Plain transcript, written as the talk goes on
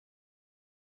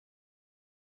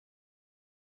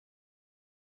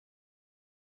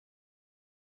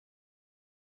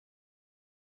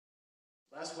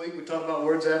Last week we talked about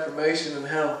words of affirmation and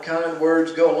how kind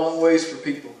words go a long ways for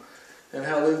people. And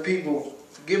how then people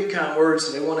give kind words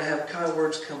and they want to have kind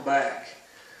words come back.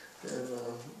 And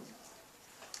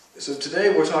so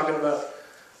today we're talking about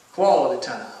quality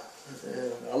time.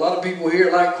 And a lot of people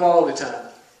here like quality time,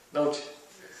 don't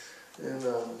you? And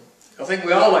I think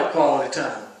we all like quality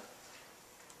time.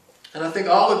 And I think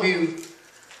all of you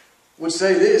would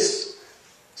say this: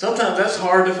 sometimes that's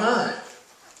hard to find.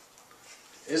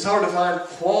 It's hard to find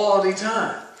quality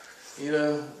time. You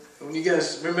know, when you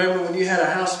guys remember when you had a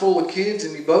house full of kids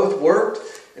and you both worked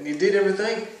and you did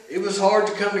everything, it was hard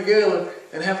to come together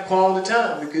and have quality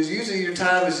time, because usually your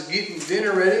time is getting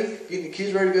dinner ready, getting the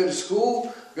kids ready to go to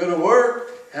school, go to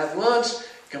work, have lunch,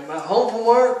 come back home from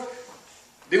work,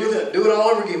 do it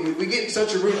all over again. We get in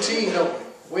such a routine, don't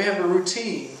we? We have a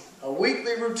routine, a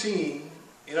weekly routine.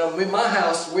 You know, in my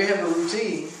house, we have a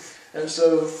routine, and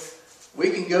so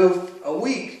we can go a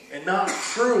week and not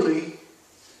truly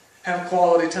have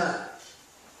quality time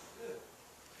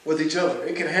with each other.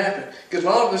 It can happen. Because a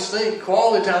lot of us think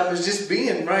quality time is just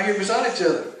being right here beside each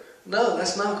other. No,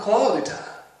 that's not quality time.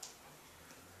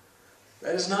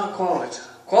 That is not quality time.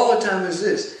 Quality time is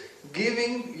this: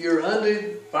 giving your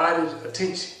undivided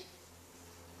attention.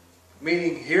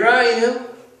 Meaning, here I am,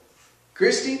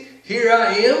 Christy, here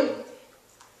I am.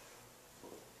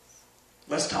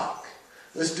 Let's talk.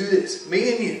 Let's do this.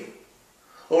 Me and you.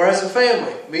 Or as a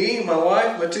family, me, my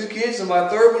wife, my two kids, and my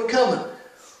third one coming.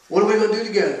 What are we going to do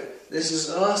together? This is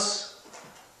us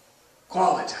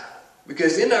quality time.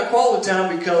 Because in that quality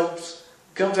time comes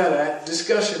out of that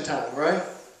discussion time, right?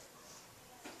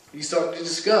 You start to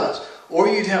discuss. Or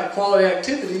you'd have quality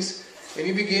activities and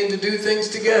you begin to do things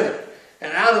together.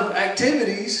 And out of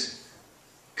activities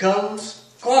comes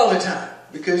quality time,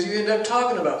 because you end up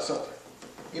talking about something.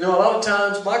 You know, a lot of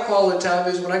times my quality time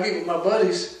is when I get with my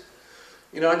buddies.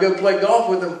 You know, I go play golf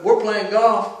with them. We're playing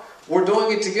golf. We're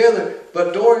doing it together.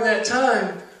 But during that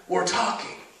time, we're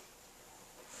talking.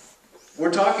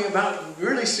 We're talking about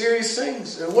really serious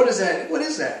things. And what is that? What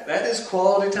is that? That is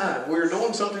quality time. We're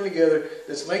doing something together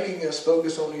that's making us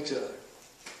focus on each other.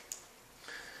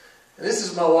 And this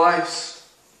is my wife's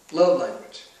love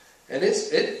language. And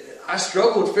I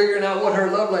struggled figuring out what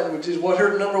her love language is, what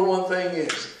her number one thing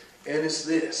is. And it's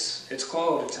this. It's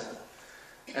quality time.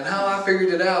 And how I figured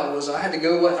it out was I had to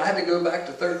go back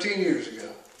to 13 years ago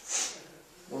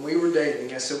when we were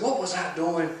dating. I said, what was I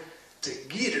doing to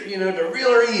get her, to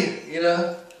reel her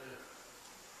in,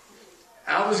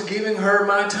 I was giving her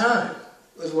my time,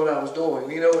 is what I was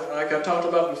doing. You know, like I talked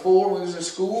about before, when we was in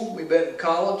school, we met in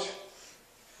college.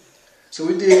 So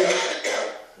we did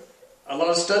a lot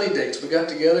of study dates. We got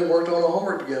together, worked on our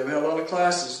homework together. We had a lot of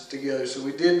classes together, so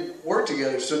we did work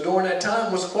together. So during that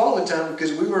time was quality time,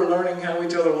 because we were learning how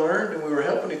each other learned and we were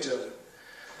helping each other.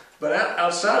 But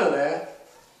outside of that,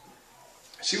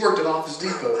 she worked at Office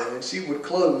Depot, and she would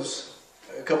close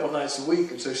a couple nights a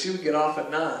week, and so she would get off at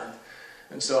 9.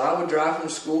 And so I would drive from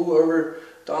school over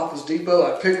to Office Depot.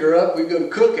 I'd pick her up. We'd go to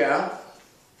Cookout.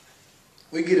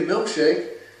 We'd get a milkshake.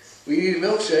 We'd eat a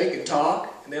milkshake and talk.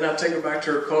 And then I'd take her back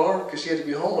to her car, because she had to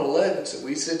be home at 11. So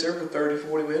we'd sit there for 30,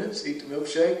 40 minutes, eat the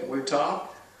milkshake, and we'd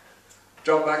talk.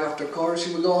 Drop back off to her car, and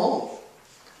she would go home.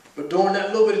 But during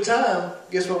that little bit of time,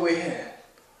 guess what we had?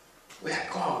 We had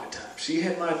quality time. She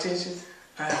had my attention,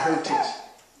 I had her attention.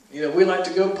 You know, we like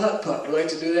to go putt-putt. We like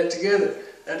to do that together.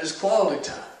 That is quality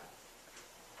time.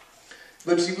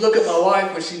 But if you look at my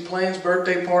wife, when she plans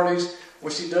birthday parties,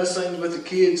 when she does things with the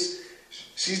kids,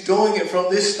 she's doing it from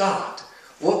this thought: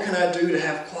 what can I do to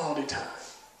have quality time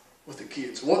with the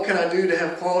kids? What can I do to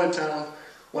have quality time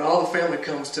when all the family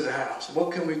comes to the house?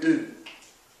 What can we do?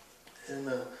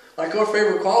 And like our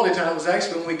favorite quality time is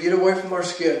actually when we get away from our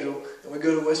schedule and we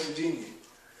go to West Virginia.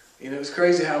 You know, it's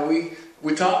crazy how we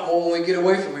talk more when we get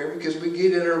away from here, because we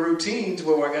get in our routines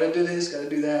where I got to do this, got to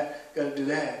do that, got to do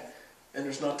that. And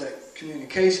there's not that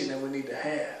communication that we need to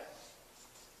have.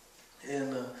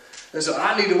 And so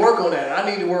I need to work on that. I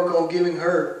need to work on giving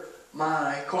her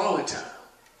my quality time.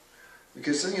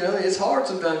 Because, it's hard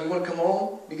sometimes. You want to come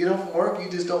home, you get home from work, you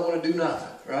just don't want to do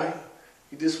nothing, right?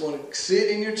 You just want to sit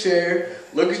in your chair,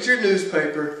 look at your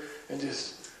newspaper, and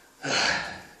just...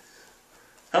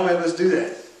 How many of us do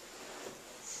that?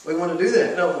 We want to do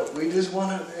that. No, we just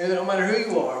want to, no matter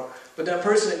who you are, but that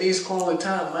person that needs quality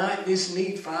time might just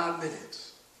need 5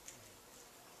 minutes.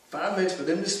 5 minutes for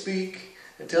them to speak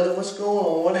and tell them what's going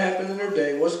on, what happened in their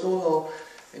day, what's going on,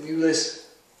 and you listen.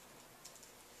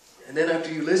 And then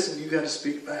after you listen, you got to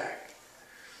speak back.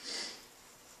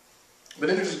 But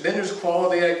then there's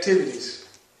quality activities.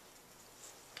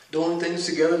 Doing things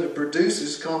together that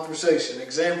produces conversation.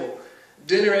 Example,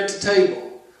 dinner at the table.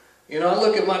 You know, I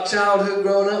look at my childhood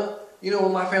growing up. You know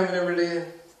what my family never did?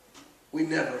 We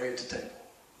never ate at the table.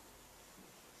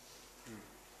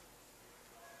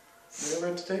 We never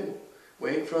ate at the table. We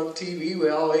ate in front of the TV. We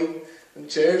all ate in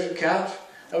chairs and couch.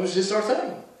 That was just our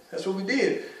thing. That's what we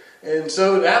did. And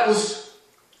so that was,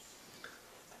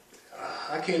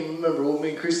 I can't remember what me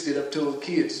and Christy did up till the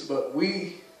kids, but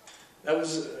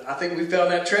I think we fell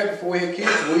in that trap before we had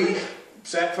kids. We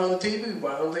sat in front of the TV,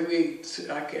 but I don't think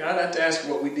I'd have to ask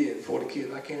her what we did before the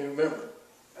kids. I can't even remember.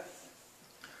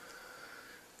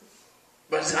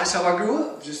 But that's how I grew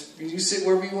up. Just, you sit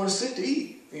wherever you want to sit to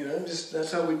eat. You know, just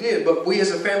that's how we did. But we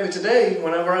as a family today,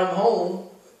 whenever I'm home,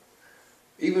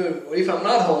 even if I'm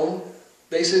not home,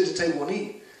 they sit at the table and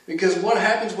eat. Because what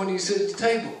happens when you sit at the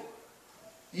table?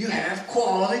 You have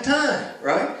quality time,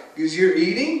 right? Because you're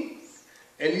eating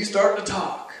and you start to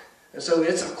talk. And so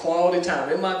it's a quality time.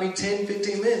 It might be 10,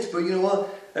 15 minutes, but you know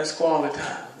what? That's quality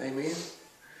time. Amen?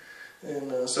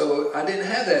 And so I didn't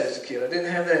have that as a kid. I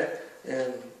didn't have that.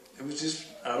 And it was just,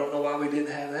 I don't know why we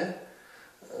didn't have that.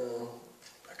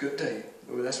 I couldn't tell you.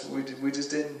 But that's what we did. We just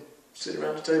didn't sit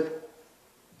around the table.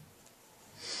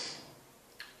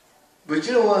 But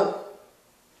you know what?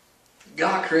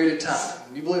 God created time.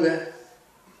 You believe that?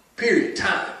 Period.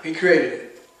 Time. He created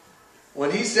it.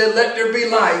 When He said, let there be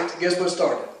light, guess what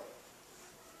started?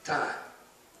 Time.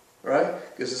 Right?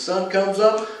 Because the sun comes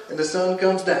up and the sun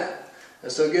comes down.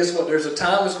 And so guess what? There's a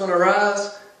time that's going to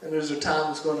rise and there's a time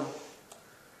that's going to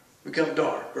become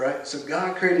dark. Right? So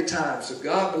God created time. So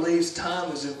God believes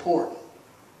time is important.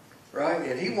 Right?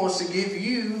 And He wants to give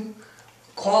you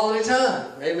quality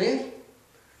time. Amen?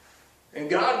 And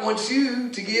God wants you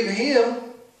to give Him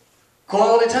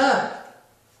quality time.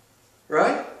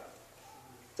 Right?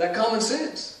 Is that common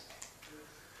sense?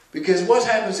 Because what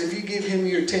happens if you give Him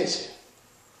your attention?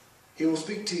 He will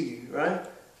speak to you, right?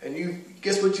 And you,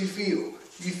 guess what you feel?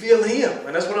 You feel Him.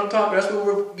 And that's what I'm talking about. That's what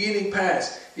we're getting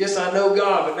past. Yes, I know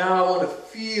God, but now I want to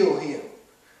feel Him.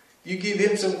 You give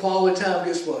Him some quality time,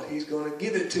 guess what? He's going to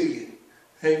give it to you.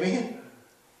 Amen?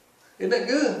 Isn't that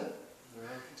good?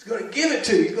 He's going to give it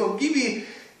to you. He's going to give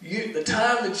you the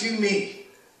time that you need.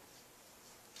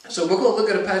 So we're going to look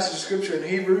at a passage of Scripture in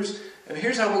Hebrews. And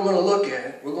here's how we're going to look at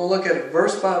it. We're going to look at it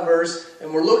verse by verse.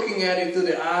 And we're looking at it through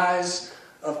the eyes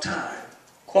of time.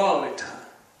 Quality time.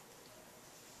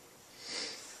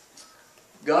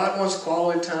 God wants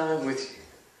quality time with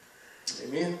you.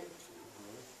 Amen?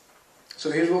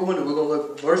 So here's what we're going to do. We're going to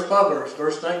look verse by verse.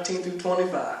 Verse 19 through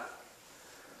 25.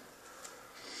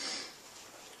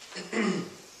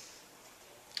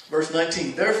 Verse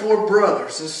 19, therefore,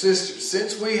 brothers and sisters,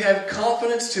 since we have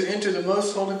confidence to enter the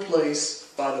most holy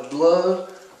place by the blood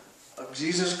of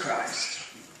Jesus Christ.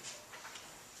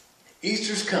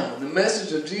 Easter's coming. The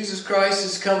message of Jesus Christ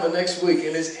is coming next week.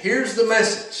 And here's the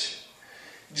message.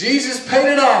 Jesus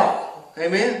paid it all.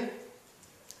 Amen?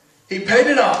 He paid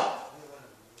it all.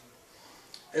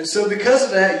 And so because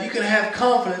of that, you can have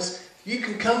confidence. You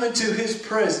can come into His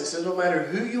presence. And no matter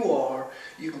who you are,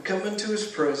 you can come into His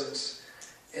presence.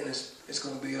 And it's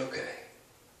going to be okay.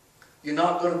 You're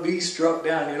not going to be struck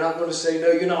down. You're not going to say,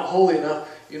 no, you're not holy enough.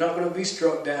 You're not going to be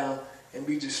struck down and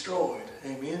be destroyed.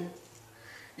 Amen?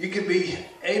 You could be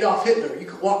Adolf Hitler. You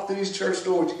could walk through these church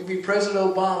doors. You could be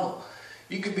President Obama.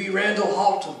 You could be Randall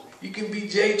Halton. You can be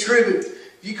Jay Tribbett.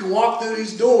 You can walk through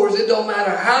these doors. It don't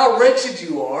matter how wretched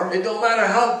you are. It don't matter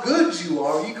how good you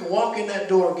are. You can walk in that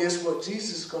door and guess what?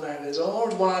 Jesus is going to have His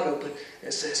arms wide open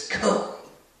and says, come.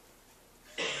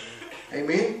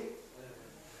 Amen?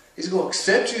 He's going to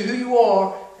accept you who you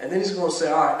are, and then He's going to say,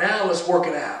 all right, now let's work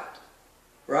it out.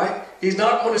 Right? He's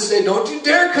not going to say, don't you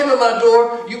dare come in my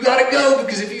door. You got to go,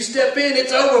 because if you step in,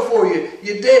 it's over for you.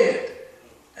 You're dead.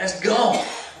 That's gone.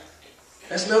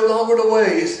 That's no longer the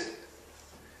way, is it?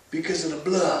 Because of the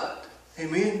blood.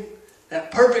 Amen? That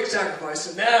perfect sacrifice.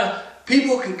 And now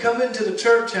people can come into the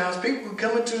church house. People can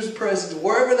come into His presence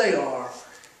wherever they are.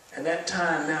 And that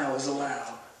time now is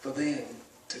allowed for them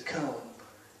to come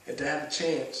and to have a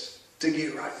chance to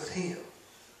get right with Him.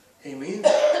 Amen?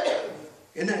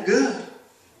 Isn't that good?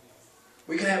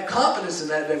 We can have confidence in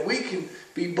that we can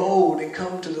be bold and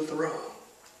come to the throne.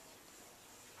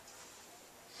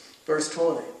 Verse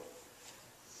 20.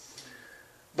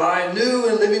 By a new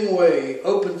and living way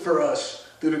opened for us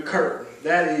through the curtain,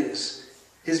 that is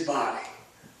His body.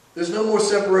 There's no more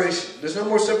separation. There's no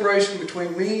more separation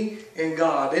between me and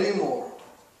God anymore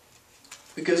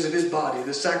because of His body,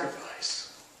 the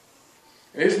sacrifice.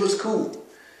 And here's what's cool.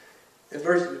 In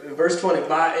verse 20,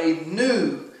 by a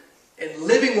new and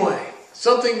living way.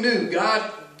 Something new.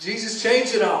 Jesus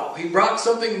changed it all. He brought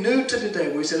something new to the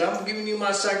table. He said, I'm giving you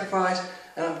my sacrifice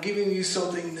and I'm giving you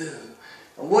something new.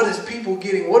 And what is people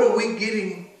getting? What are we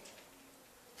getting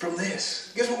from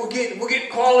this? Guess what we're getting? We're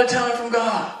getting quality time from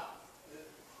God.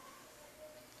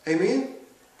 Amen?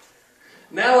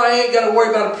 Now I ain't got to worry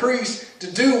about a priest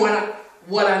to do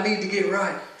what I need to get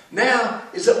right. Now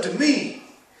it's up to me.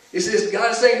 It says,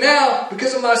 God is saying, now,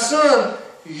 because of my son,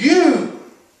 you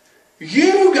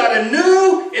got a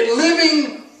new and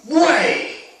living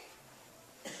way.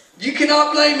 You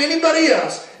cannot blame anybody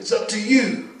else. It's up to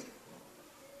you.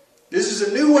 This is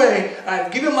a new way.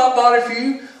 I've given my body for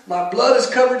you. My blood has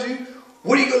covered you.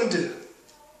 What are you going to do?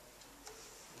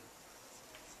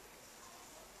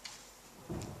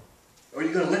 Are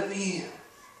you going to let me in?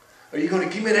 Are you going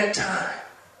to give me that time?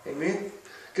 Amen?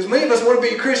 Because many of us want to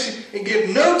be a Christian and give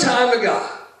no time to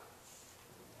God.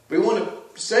 We want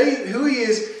to say who He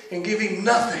is and give Him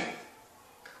nothing.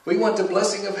 We want the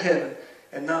blessing of heaven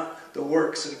and not the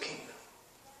works of the kingdom.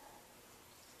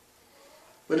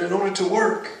 But in order to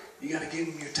work, you got to give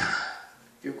Him your time,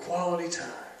 your quality time.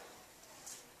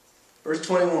 Verse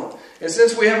 21. And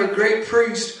since we have a great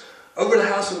priest over the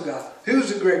house of God.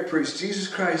 Who's the great priest? Jesus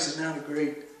Christ is now the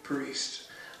great priest.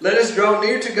 Let us draw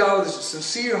near to God with a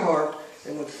sincere heart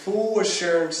and with full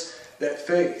assurance that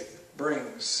faith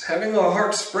brings. Having our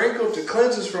hearts sprinkled to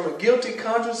cleanse us from a guilty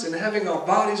conscience and having our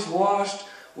bodies washed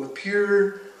with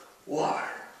pure water.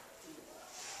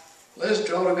 Let us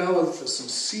draw to God with a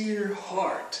sincere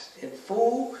heart and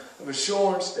full of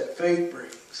assurance that faith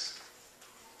brings.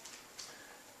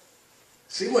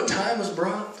 See what time was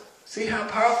brought? See how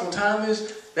powerful time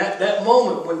is? That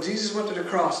moment when Jesus went to the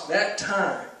cross, that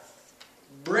time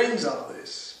brings all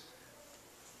this.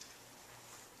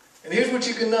 And here's what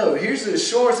you can know. Here's the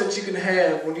assurance that you can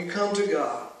have when you come to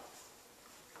God.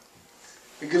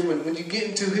 Because when you get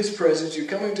into His presence, you're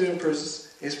coming to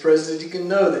His presence, you can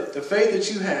know that the faith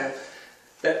that you have,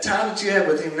 that time that you have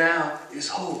with Him now is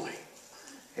holy.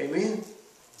 Amen?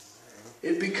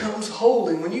 It becomes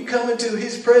holy. When you come into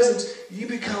His presence, you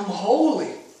become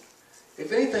holy.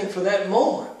 If anything, for that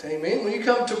moment. Amen? When you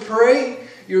come to pray,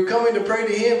 you're coming to pray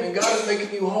to Him, and God is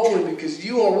making you holy because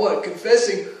you are what?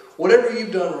 Confessing whatever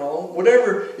you've done wrong,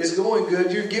 whatever is going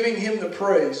good, you're giving Him the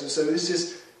praise. And so this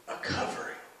is a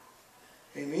covering.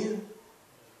 Amen?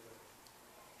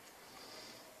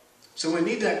 So we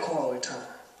need that quality time.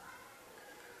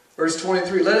 Verse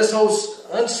 23, let us hold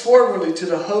unswervingly to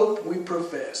the hope we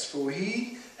profess, for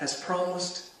He has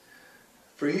promised,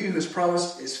 for He who has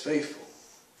promised is faithful.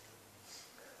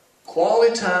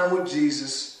 Quality time with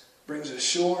Jesus brings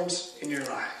assurance in your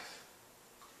life.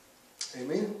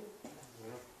 Amen?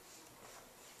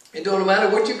 It don't matter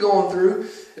what you're going through.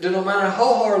 It don't matter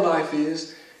how hard life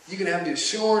is. You can have the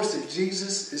assurance that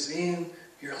Jesus is in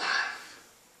your life.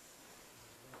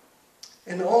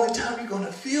 And the only time you're going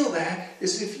to feel that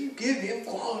is if you give Him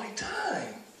quality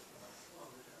time.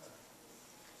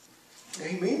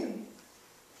 Amen.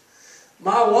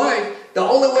 My wife, the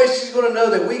only way she's going to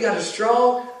know that we got a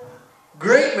strong,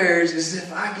 great marriage is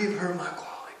if I give her my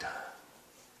quality time.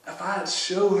 If I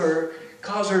show her,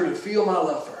 cause her to feel my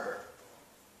love for her.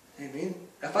 Amen.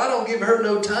 If I don't give her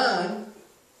no time,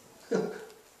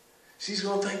 she's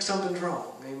going to think something's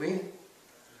wrong. Amen.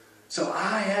 So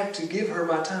I have to give her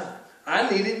my time. I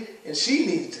need it and she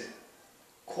needs it.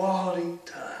 Quality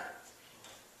time.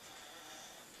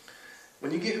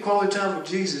 When you get quality time with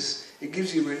Jesus, it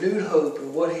gives you renewed hope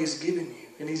in what He's given you.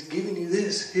 And He's given you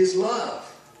this, His love.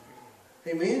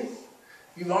 Amen?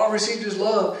 You've all received His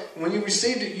love. And when you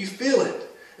received it, you feel it.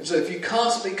 And so if you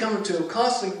constantly come to Him,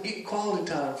 constantly get quality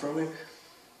time from Him,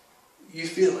 you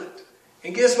feel it.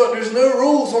 And guess what? There's no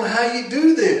rules on how you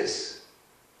do this.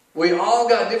 We all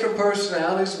got different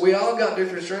personalities. We all got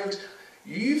different strengths.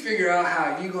 You figure out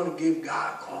how you're going to give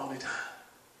God quality time.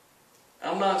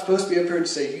 I'm not supposed to be up here to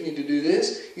say, you need to do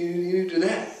this, you need to do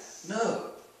that. No.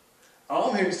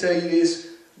 All I'm here to tell you is,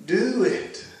 do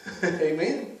it.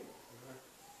 Amen?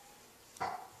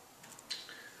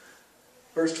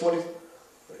 Verse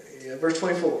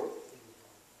 24.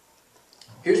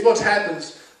 Here's what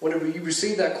happens whenever you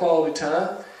receive that quality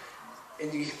time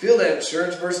and you feel that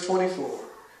assurance. Verse 24.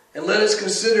 And let us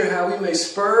consider how we may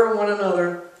spur one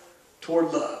another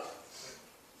toward love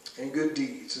and good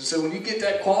deeds. And so when you get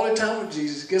that quality time with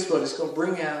Jesus, guess what? It's going to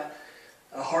bring out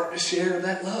a heart to share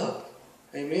that love.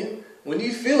 Amen? When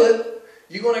you feel it,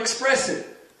 you're going to express it.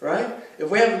 Right?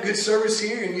 If we have a good service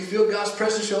here and you feel God's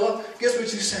presence show up, guess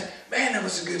what you say? Man, that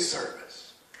was a good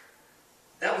service.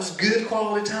 That was good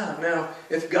quality time. Now,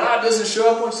 if God doesn't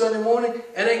show up on Sunday morning,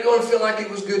 it ain't going to feel like it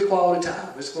was good quality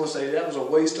time. It's going to say, that was a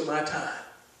waste of my time.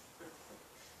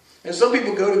 And some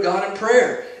people go to God in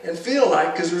prayer and feel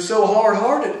like, because they're so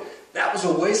hard-hearted, that was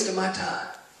a waste of my time.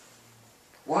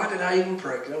 Why did I even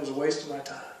pray? Because that was a waste of my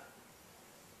time.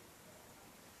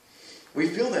 We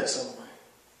feel that some way.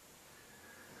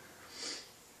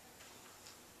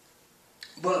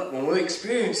 But when we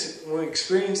experience it, when we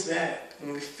experience that,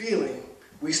 when we feel it,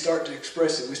 we start to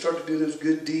express it. We start to do those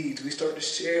good deeds. We start to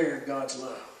share God's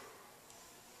love.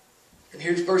 And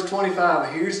here's verse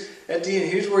 25. Here's at the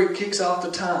end. Here's where he kicks off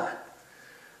the time.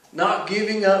 Not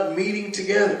giving up meeting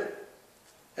together,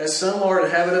 as some are to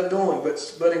have it of doing,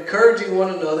 but encouraging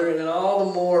one another, and then all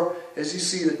the more as you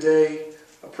see the day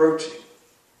approaching.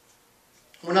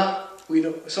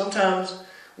 Sometimes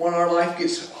when our life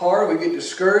gets hard, we get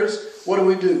discouraged, what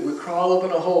do? We crawl up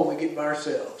in a hole and we get by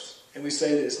ourselves. And we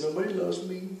say this, nobody loves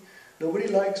me, nobody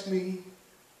likes me.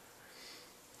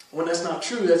 When that's not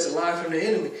true, that's a lie from the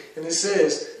enemy. And it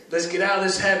says, let's get out of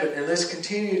this habit and let's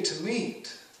continue to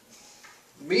meet.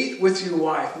 Meet with your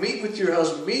wife, meet with your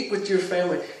husband, meet with your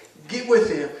family. Get with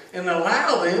them and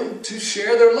allow them to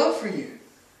share their love for you.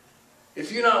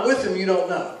 If you're not with them, you don't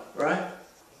know, right?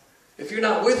 If you're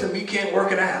not with them, you can't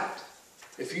work it out.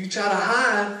 If you try to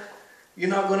hide, you're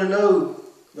not going to know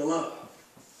the love.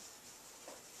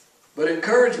 But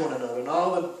encourage one another, and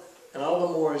all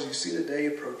the more as you see the day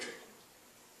approaching.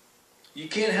 You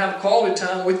can't have quality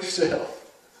time with yourself.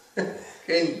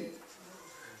 Can you?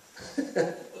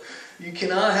 You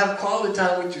cannot have quality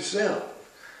time with yourself.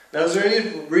 Now,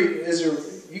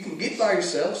 you can get by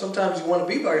yourself. Sometimes you want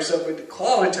to be by yourself, but the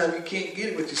quality time, you can't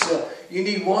get it with yourself. You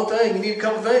need one thing. You need a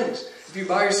couple things. If you're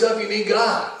by yourself, you need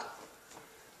God.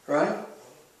 Right?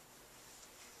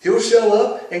 He'll show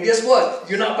up, and guess what?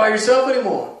 You're not by yourself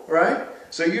anymore. Right?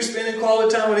 So you're spending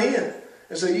quality time with Him.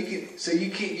 And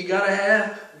you got to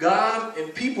have God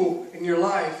and people in your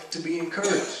life to be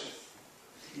encouraged.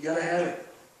 You got to have it.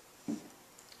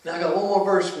 Now I got one more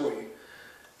verse for you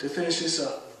to finish this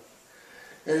up.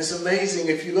 And it's amazing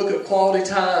if you look at quality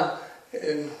time.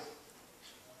 And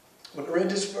when I read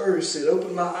this verse, it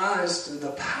opened my eyes to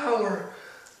the power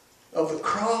of the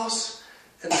cross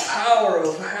and the power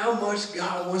of how much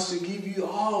God wants to give you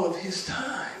all of His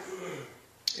time.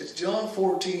 It's John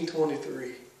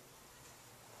 14:23.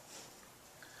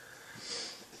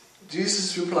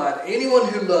 Jesus replied, anyone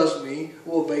who loves me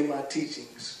will obey my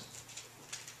teachings.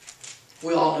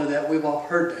 We all know that. We've all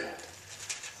heard that.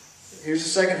 Here's the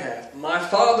second half. My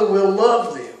Father will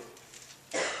love them.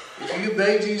 If you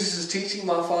obey Jesus' teaching,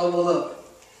 my Father will love them.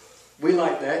 We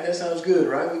like that. That sounds good,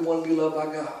 right? We want to be loved by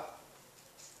God.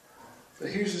 But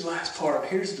here's his last part.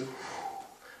 Here's the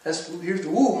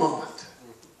woo moment.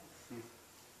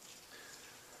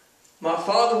 My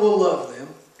Father will love them,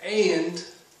 and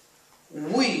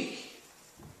we,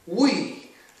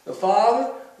 the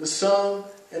Father, the Son,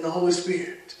 and the Holy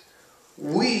Spirit,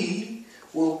 we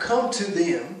will come to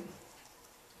them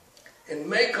and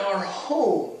make our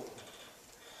home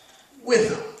with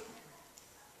them.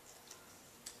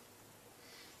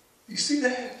 You see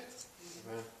that?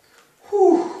 Amen.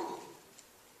 Whew.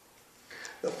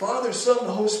 The Father, Son, and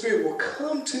the Holy Spirit will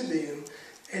come to them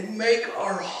and make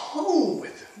our home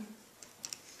with them.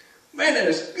 Man, that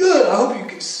is good. I hope you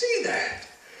can see that.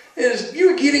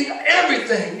 You're getting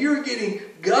everything. You're getting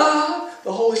God,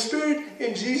 the Holy Spirit,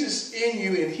 and Jesus in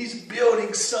you, and He's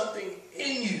building something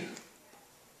in you.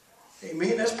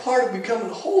 Amen. That's part of becoming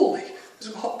holy.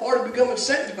 That's part of becoming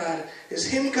sanctified. Is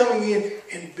Him coming in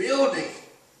and building,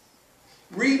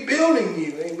 rebuilding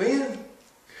you. Amen.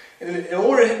 And in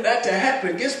order for that to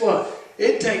happen, guess what?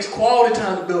 It takes quality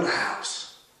time to build a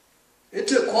house. It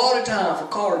took quality time for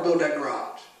Carl to build that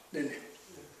garage, didn't it?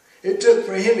 It took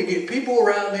for him to get people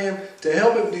around him to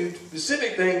help him do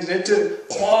specific things, and it took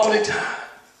quality time.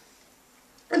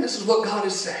 And this is what God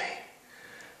is saying.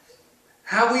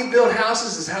 How we build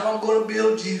houses is how I'm going to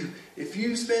build you. If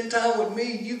you spend time with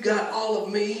me, you got all of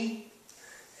me,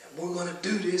 and we're going to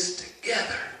do this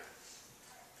together.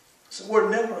 So we're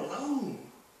never alone.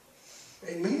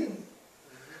 Amen.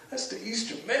 That's the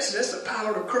Easter message. That's the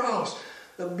power of the cross.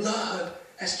 The blood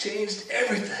has changed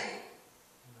everything.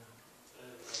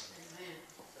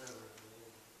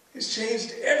 It's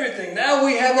changed everything. Now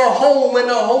we have a home, and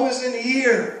the home is in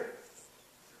here.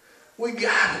 We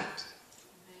got it.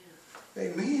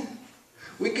 Amen.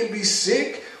 We can be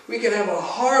sick. We can have a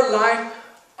hard life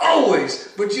always.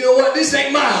 But you know what? This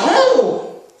ain't my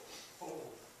home.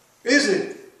 Is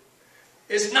it?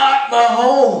 It's not my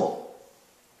home.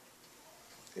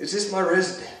 It's just my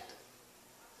resident.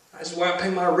 That's why I pay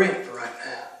my rent for right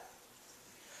now.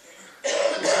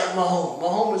 It's not my home. My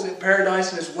home is in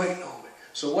paradise, and it's waiting on me.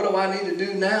 So what do I need to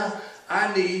do now?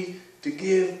 I need to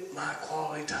give my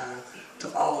quality time to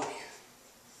all of you.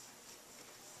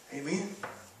 Amen?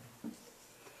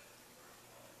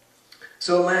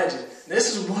 So imagine,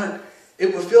 this is what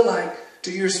it would feel like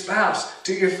to your spouse,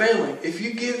 to your family, if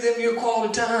you give them your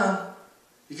quality time,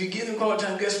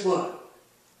 guess what?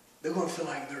 They're going to feel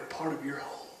like they're a part of your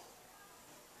home.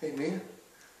 Amen?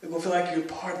 They're going to feel like you're a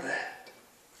part of that.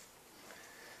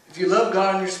 If you love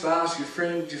God and your spouse, your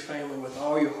friends, your family with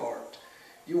all your heart,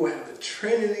 you will have the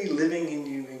Trinity living in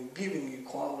you and giving you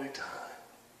quality time.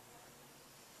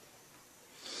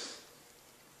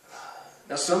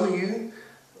 Now some of you,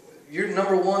 your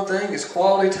number one thing is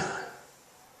quality time.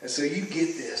 And so you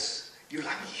get this. You're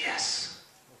like, yes.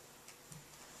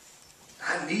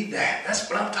 I need that. That's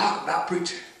what I'm talking about,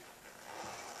 preacher.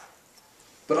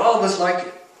 But all of us like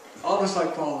it. All of us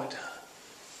like quality time.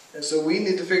 And so we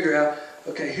need to figure out,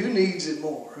 okay, who needs it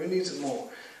more? Who needs it more?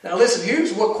 Now listen,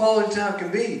 here's what quality time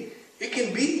can be. It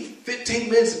can be 15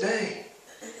 minutes a day.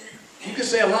 You can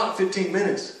say a lot in 15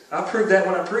 minutes. I prove that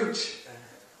when I preach.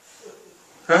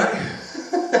 Right?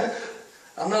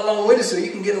 I'm not long-winded, so you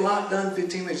can get a lot done in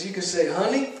 15 minutes. You can say,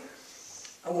 honey,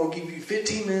 I'm going to give you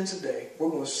 15 minutes a day.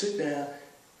 We're going to sit down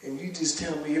and you just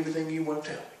tell me everything you want to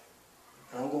tell me.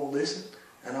 And I'm going to listen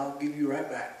and I'll give you right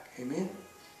back. Amen?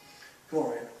 Come on,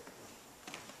 Randall.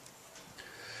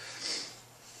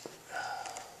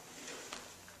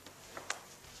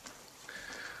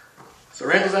 So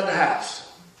Randall's at the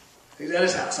house. He's at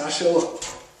his house. I show up.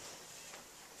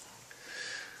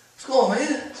 What's going on,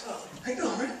 man? How you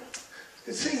doing, man?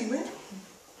 Good seeing you, man.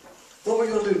 What are we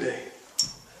going to do today?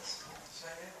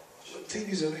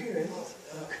 TV's over here, ain't it?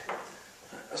 Okay.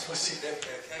 That's what I see.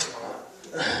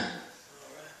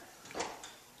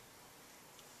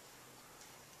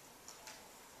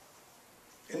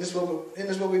 Isn't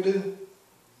this what we do?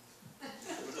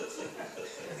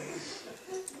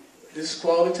 This is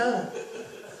quality time.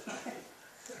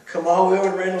 Come all the way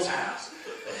over to Randall's house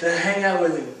to hang out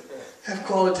with him. Have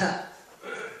quality time.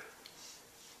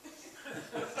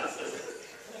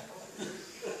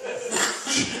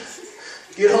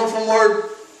 Get home from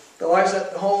work. The wife's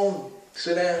at home.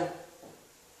 Sit down.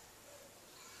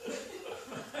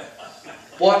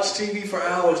 Watch TV for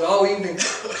hours all evening.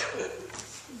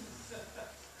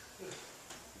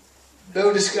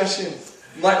 No discussion.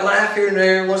 You might laugh here and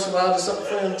there once in a while to something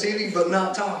funny on TV, but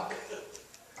not talk.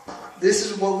 This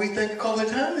is what we think quality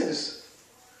time is.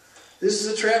 This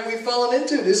is a trap we've fallen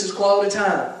into. This is quality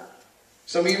time.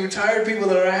 Some of you retired people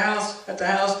that are at the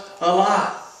house a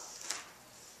lot.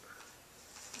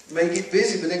 You may get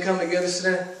busy, but then come together and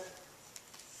sit down.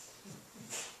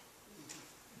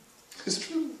 It's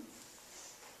true.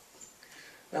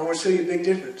 Now I want to show you a big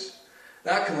difference.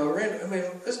 Now I come over and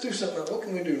let's do something else. What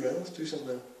can we do, Ren? Let's do something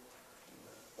else.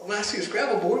 When I see a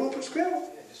Scrabble board, you want to put Scrabble?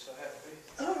 Yeah, just so happy.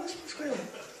 Oh, let's put Scrabble.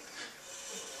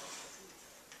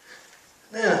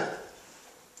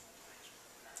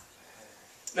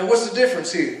 Now what's the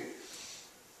difference here?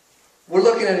 We're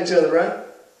looking at each other, right?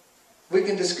 We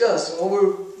can discuss. When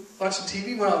we're watching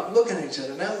TV, we're not looking at each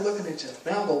other. Now we're looking at each other.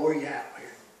 Now I'm going, where you at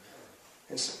here?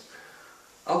 And so,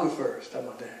 I'll go first. How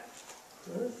about that?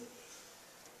 Huh?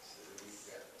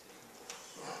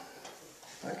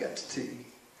 I got the tea.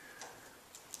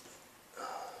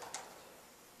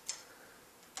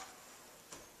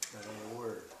 Not a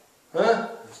word. Huh?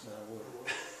 That's not a word.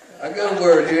 I got a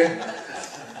word here.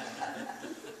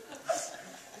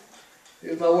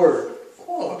 Here's my word.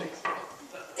 Quality.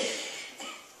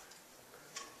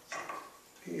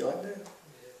 You like that?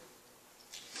 Yeah.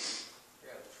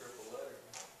 Got a triple letter.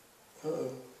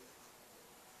 Uh-oh.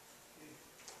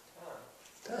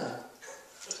 Time.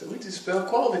 So we just spelled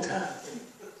quality time.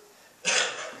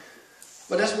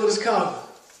 But that's what it's called,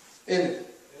 isn't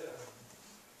it? Yeah.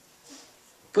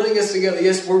 Putting us together.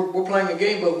 Yes, we're playing a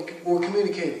game, but we're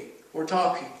communicating. We're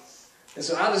talking. And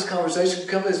so out of this conversation,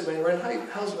 come this, man, Ren,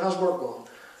 how's work going?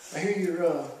 I hear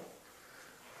you're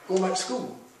going back to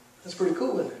school. That's pretty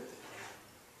cool, isn't it?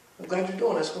 I'm glad you're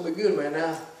doing it. That's going to be good, man.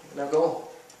 Now go on.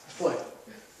 Let's play.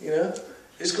 You know?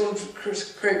 It's going to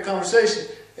create a conversation.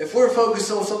 If we're focused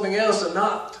on something else and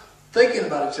not thinking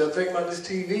about each other, thinking about this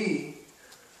TV,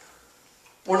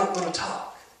 we're not going to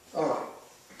talk. All right.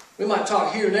 We might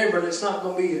talk here and there, but it's not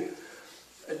going to be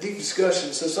a deep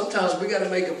discussion. So sometimes we got to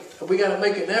make an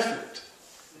effort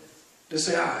to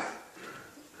say, all right,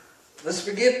 let's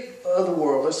forget the other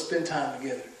world. Let's spend time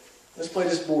together. Let's play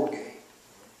this board game.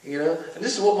 You know? And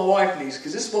this is what my wife needs,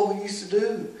 because this is what we used to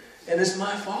do. And it's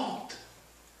my fault.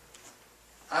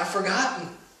 I've forgotten.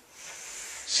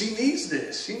 She needs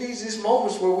this. She needs these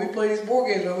moments where we play these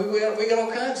board games. We got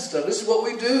all kinds of stuff. This is what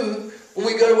we do when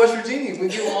we go to West Virginia. We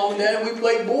get mom and dad and we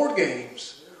play board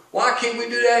games. Why can't we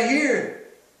do that here?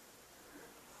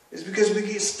 It's because we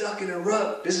get stuck in a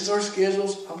rut. This is our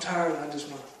schedules. I'm tired. I just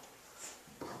want to.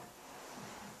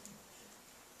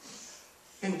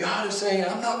 And God is saying,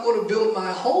 I'm not going to build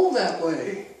my home that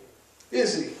way.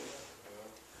 Is He?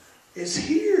 It's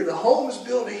here. The home is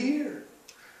built here.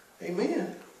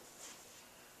 Amen.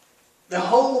 The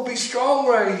home will be strong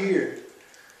right here.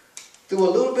 Through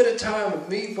a little bit of time of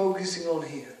me focusing on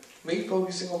Him. Me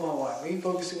focusing on my wife. Me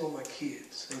focusing on my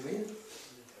kids. Amen.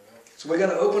 So we got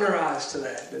to open our eyes to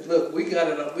that. But look, we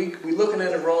looking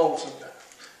at it wrong sometimes.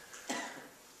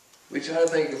 We try to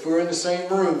think if we're in the same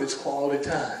room, it's quality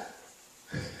time.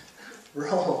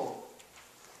 Wrong.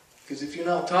 Because if you're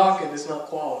not talking, it's not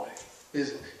quality.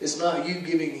 Is it? It's not you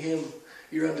giving Him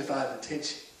your undivided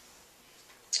attention.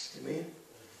 Amen.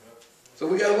 So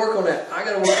we got to work on that. I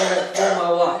got to work on that for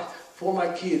my wife, for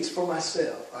my kids, for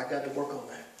myself. I got to work on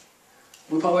that.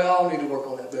 We probably all need to work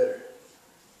on that better.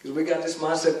 Because we got this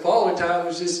mindset, quality time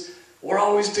is just, we're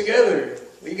always together.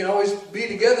 We can always be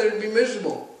together and be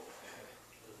miserable.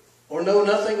 Or know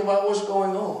nothing about what's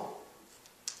going on.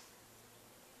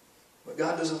 But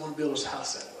God doesn't want to build His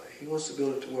house that way. He wants to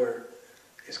build it to where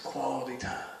it's quality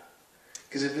time.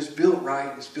 Because if it's built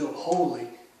right, it's built holy.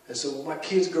 And so when my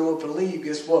kids grow up and leave,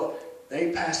 guess what?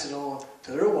 They pass it on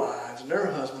to their wives and their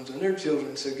husbands and their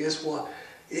children. So guess what?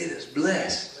 It is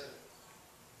blessed.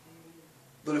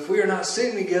 But if we are not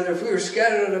sitting together, if we are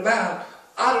scattered about,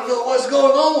 I don't know what's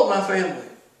going on with my family.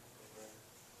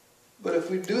 But if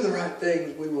we do the right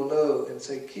things, we will know and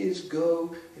say, kids,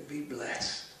 go and be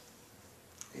blessed.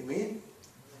 Amen?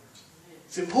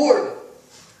 It's important.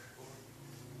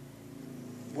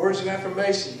 Words of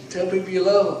affirmation. Tell people you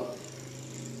love them.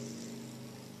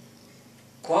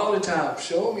 Quality time.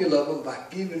 Show them you love them by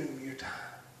giving them your time.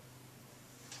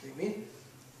 Amen?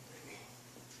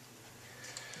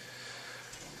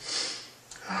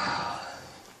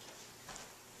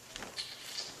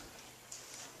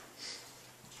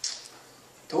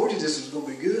 Told you this was going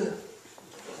to be good.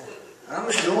 I'm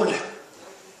enjoying it.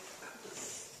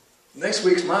 Next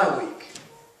week's my week.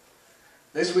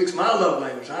 Next week's my love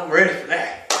language. I'm ready for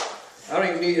that. I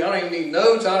don't even need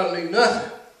notes. I don't need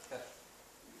nothing.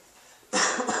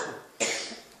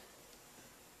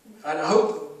 I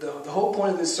hope the whole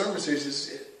point of this sermon series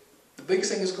is the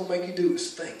biggest thing it's going to make you do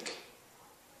is think.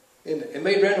 And it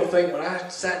made Randall think when I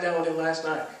sat down with him last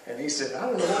night and he said, I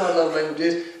don't know what my love language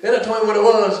is. Then I told him what it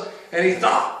was and he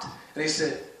thought. And he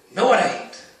said, no it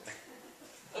ain't.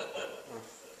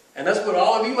 And that's what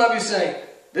all of you might be saying.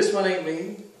 This one ain't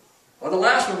me. Or the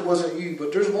last one wasn't you,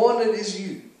 but there's one that is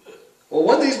you. Well,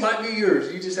 one of these might be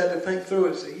yours. You just had to think through it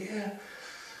and say, yeah,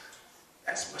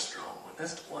 that's my strong one.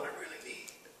 That's the one I really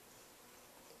need.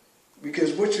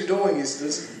 Because what you're doing is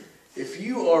this. If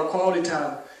you are quality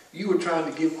time, you are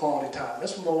trying to give quality time.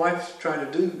 That's what my wife's trying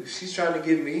to do. She's trying to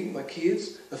give me, my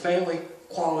kids, the family,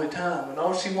 quality time. And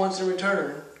all she wants in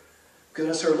return, because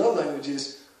that's her love language,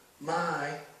 is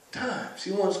my time.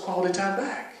 She wants quality time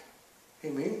back.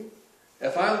 Amen?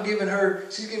 If I'm giving her,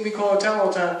 she's giving me quality time all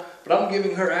the time, but I'm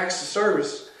giving her acts of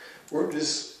service, we're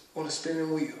just on a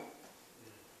steering wheel.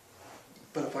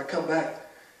 But if I come back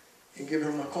and give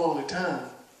her my quality time,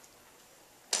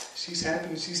 she's happy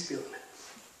and she's feeling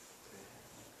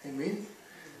it. Amen?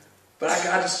 But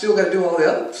I still got to do all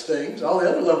the other things, all the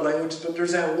other love languages, but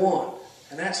there's that one.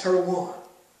 And that's her one.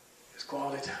 It's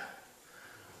quality time.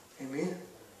 Amen?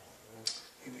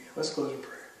 Amen. Let's close in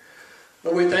prayer.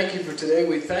 Lord, we thank you for today.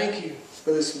 We thank you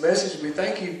for this message. We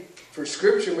thank you for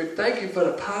Scripture. We thank you for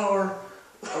the power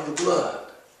of the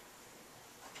blood.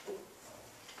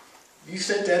 You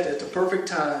sent that at the perfect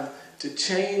time to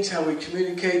change how we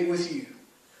communicate with you.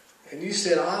 And you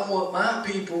said, I want my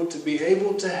people to be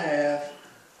able to have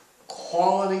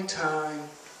quality time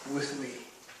with me.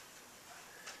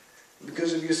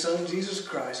 Because of your Son, Jesus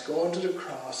Christ, going to the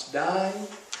cross, dying,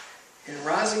 and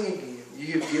rising again,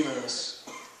 you have given us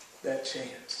that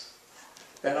chance,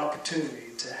 that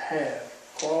opportunity to have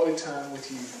quality time with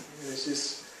you. And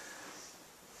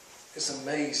it's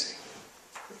amazing.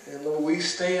 And Lord, we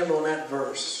stand on that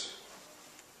verse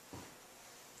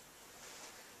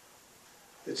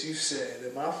that you said,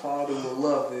 that my Father will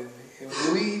love them, and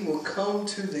we will come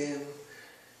to them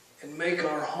and make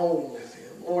our home with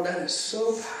them. Lord, that is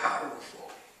so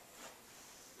powerful.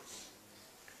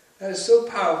 That is so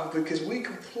powerful because we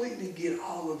completely get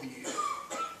all of you.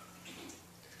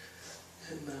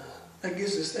 And that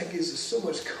gives us so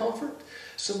much comfort,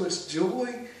 so much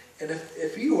joy. And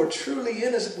if you are truly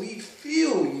in us, we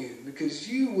feel you because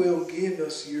you will give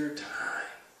us your time.